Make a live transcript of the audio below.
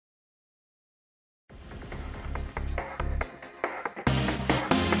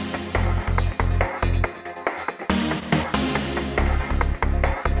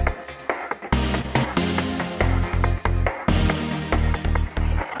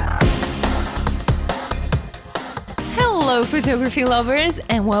Hello, photography lovers,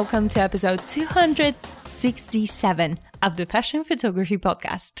 and welcome to episode 267 of the Fashion Photography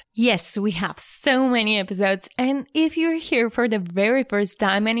Podcast. Yes, we have so many episodes, and if you're here for the very first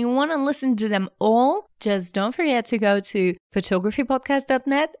time and you want to listen to them all, just don't forget to go to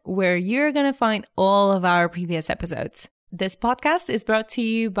photographypodcast.net, where you're going to find all of our previous episodes. This podcast is brought to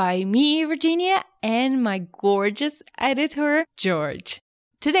you by me, Virginia, and my gorgeous editor, George.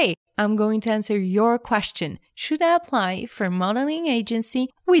 Today, I'm going to answer your question: should I apply for a modeling agency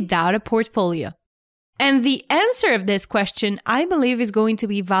without a portfolio? And the answer of this question, I believe, is going to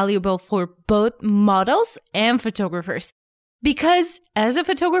be valuable for both models and photographers. Because as a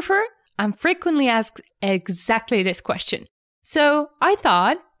photographer, I'm frequently asked exactly this question. So I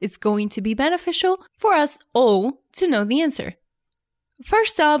thought it's going to be beneficial for us all to know the answer.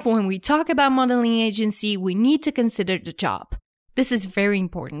 First off, when we talk about modeling agency, we need to consider the job. This is very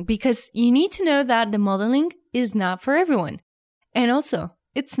important because you need to know that the modeling is not for everyone. And also,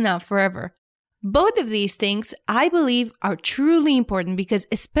 it's not forever. Both of these things, I believe, are truly important because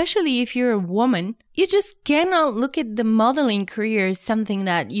especially if you're a woman, you just cannot look at the modeling career as something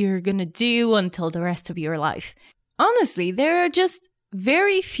that you're going to do until the rest of your life. Honestly, there are just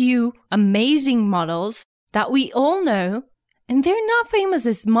very few amazing models that we all know, and they're not famous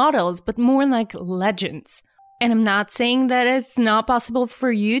as models, but more like legends. And I'm not saying that it's not possible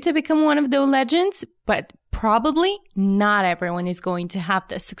for you to become one of those legends, but probably not everyone is going to have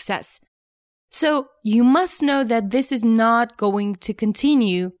this success. So you must know that this is not going to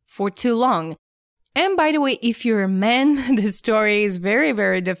continue for too long. And by the way, if you're a man, the story is very,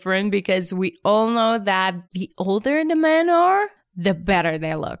 very different because we all know that the older the men are, the better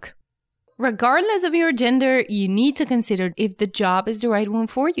they look. Regardless of your gender, you need to consider if the job is the right one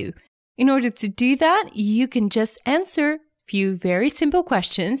for you. In order to do that, you can just answer a few very simple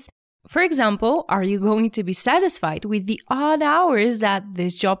questions. For example, are you going to be satisfied with the odd hours that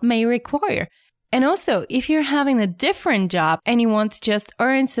this job may require? And also, if you're having a different job and you want to just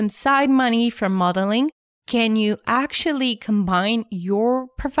earn some side money from modeling, can you actually combine your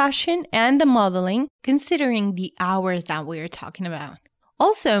profession and the modeling, considering the hours that we're talking about?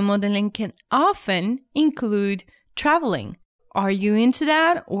 Also, modeling can often include traveling. Are you into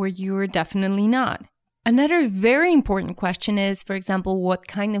that, or you're definitely not? Another very important question is, for example, what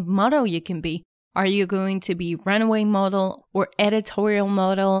kind of model you can be. Are you going to be runway model or editorial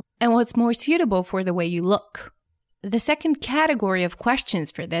model? And what's more suitable for the way you look? The second category of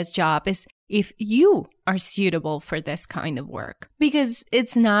questions for this job is if you are suitable for this kind of work. Because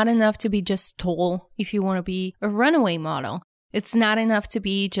it's not enough to be just tall if you want to be a runway model. It's not enough to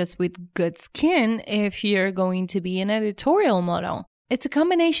be just with good skin if you're going to be an editorial model. It's a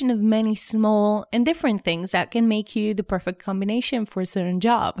combination of many small and different things that can make you the perfect combination for a certain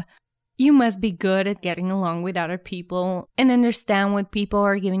job. You must be good at getting along with other people and understand when people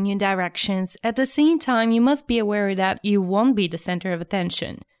are giving you directions. At the same time, you must be aware that you won't be the center of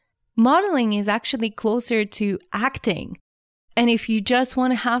attention. Modeling is actually closer to acting. And if you just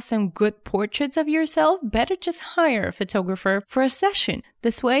want to have some good portraits of yourself, better just hire a photographer for a session.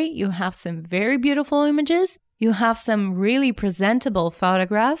 This way, you have some very beautiful images, you have some really presentable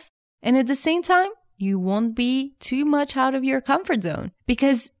photographs, and at the same time, you won't be too much out of your comfort zone.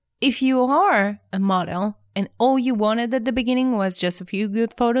 Because if you are a model and all you wanted at the beginning was just a few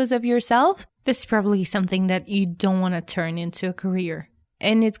good photos of yourself, this is probably something that you don't want to turn into a career.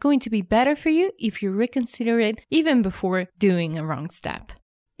 And it's going to be better for you if you reconsider it even before doing a wrong step.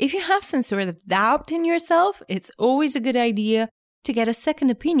 If you have some sort of doubt in yourself, it's always a good idea to get a second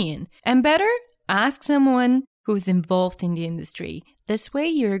opinion. And better, ask someone who is involved in the industry. This way,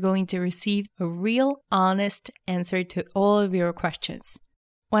 you're going to receive a real, honest answer to all of your questions.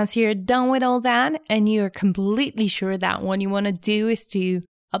 Once you're done with all that and you're completely sure that what you want to do is to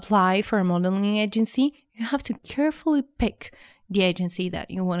apply for a modeling agency, you have to carefully pick the agency that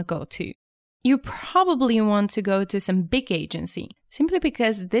you want to go to. You probably want to go to some big agency simply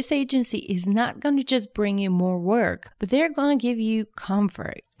because this agency is not going to just bring you more work, but they're going to give you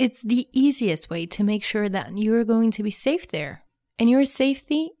comfort. It's the easiest way to make sure that you're going to be safe there. And your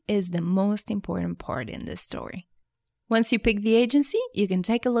safety is the most important part in this story. Once you pick the agency, you can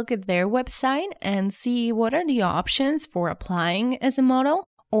take a look at their website and see what are the options for applying as a model.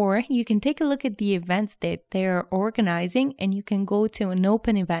 Or you can take a look at the events that they're organizing and you can go to an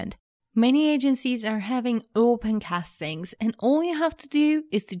open event. Many agencies are having open castings and all you have to do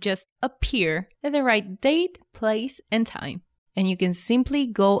is to just appear at the right date, place, and time. And you can simply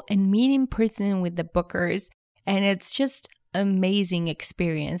go and meet in person with the bookers, and it's just amazing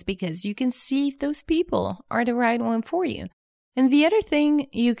experience because you can see if those people are the right one for you. And the other thing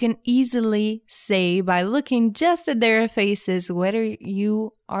you can easily say by looking just at their faces whether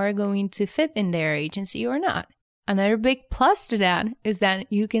you are going to fit in their agency or not. Another big plus to that is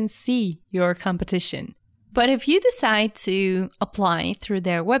that you can see your competition. But if you decide to apply through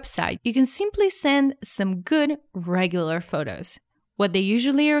their website, you can simply send some good regular photos. What they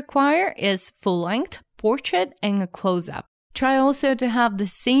usually require is full-length, portrait, and a close-up. Try also to have the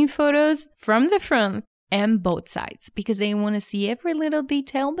same photos from the front and both sides because they want to see every little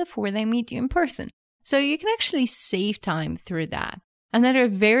detail before they meet you in person. So you can actually save time through that. Another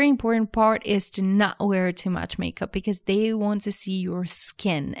very important part is to not wear too much makeup because they want to see your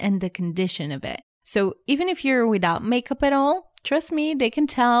skin and the condition of it. So even if you're without makeup at all, trust me, they can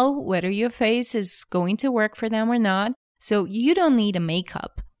tell whether your face is going to work for them or not. So you don't need a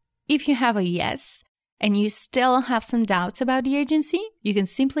makeup. If you have a yes and you still have some doubts about the agency, you can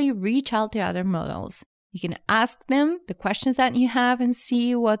simply reach out to other models. You can ask them the questions that you have and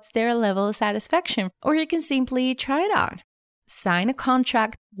see what's their level of satisfaction, or you can simply try it out. Sign a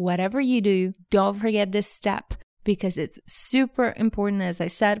contract, whatever you do, don't forget this step because it's super important, as I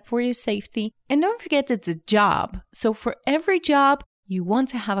said, for your safety. And don't forget it's a job. So for every job, you want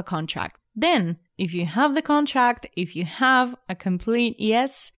to have a contract. Then, if you have the contract, if you have a complete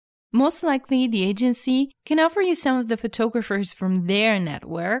yes, most likely the agency can offer you some of the photographers from their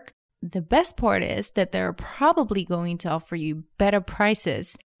network. The best part is that they're probably going to offer you better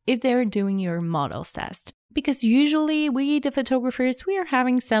prices if they're doing your models test. Because usually we, the photographers, we are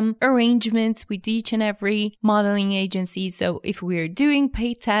having some arrangements with each and every modeling agency. So if we're doing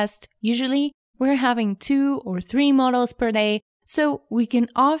paid tests, usually we're having 2 or 3 models per day. So we can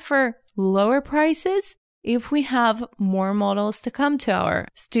offer lower prices if we have more models to come to our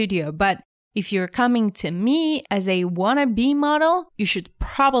studio. But if you're coming to me as a wannabe model, you should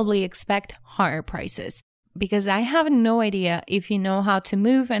probably expect higher prices. Because I have no idea if you know how to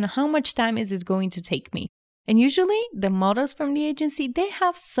move and how much time is it going to take me. And usually the models from the agency, they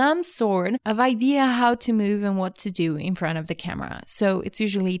have some sort of idea how to move and what to do in front of the camera. So it's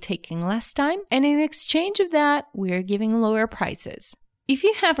usually taking less time. And in exchange of that, we're giving lower prices. If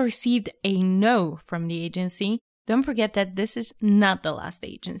you have received a no from the agency, don't forget that this is not the last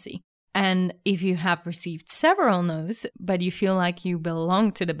agency. And if you have received several no's, but you feel like you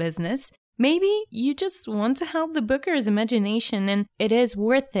belong to the business, maybe you just want to help the booker's imagination and it is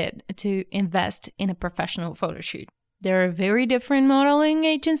worth it to invest in a professional photo shoot. There are very different modeling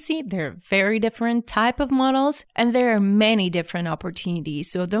agencies, there are very different type of models, and there are many different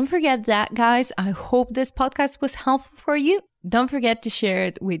opportunities. So don't forget that, guys. I hope this podcast was helpful for you. Don't forget to share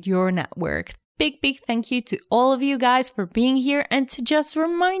it with your network. Big thank you to all of you guys for being here, and to just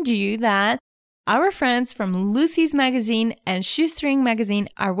remind you that our friends from Lucy's Magazine and Shoestring Magazine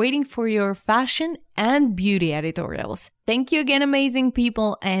are waiting for your fashion and beauty editorials. Thank you again, amazing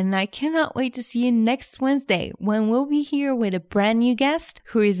people, and I cannot wait to see you next Wednesday when we'll be here with a brand new guest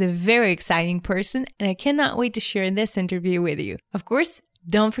who is a very exciting person, and I cannot wait to share this interview with you. Of course,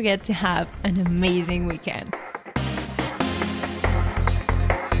 don't forget to have an amazing weekend.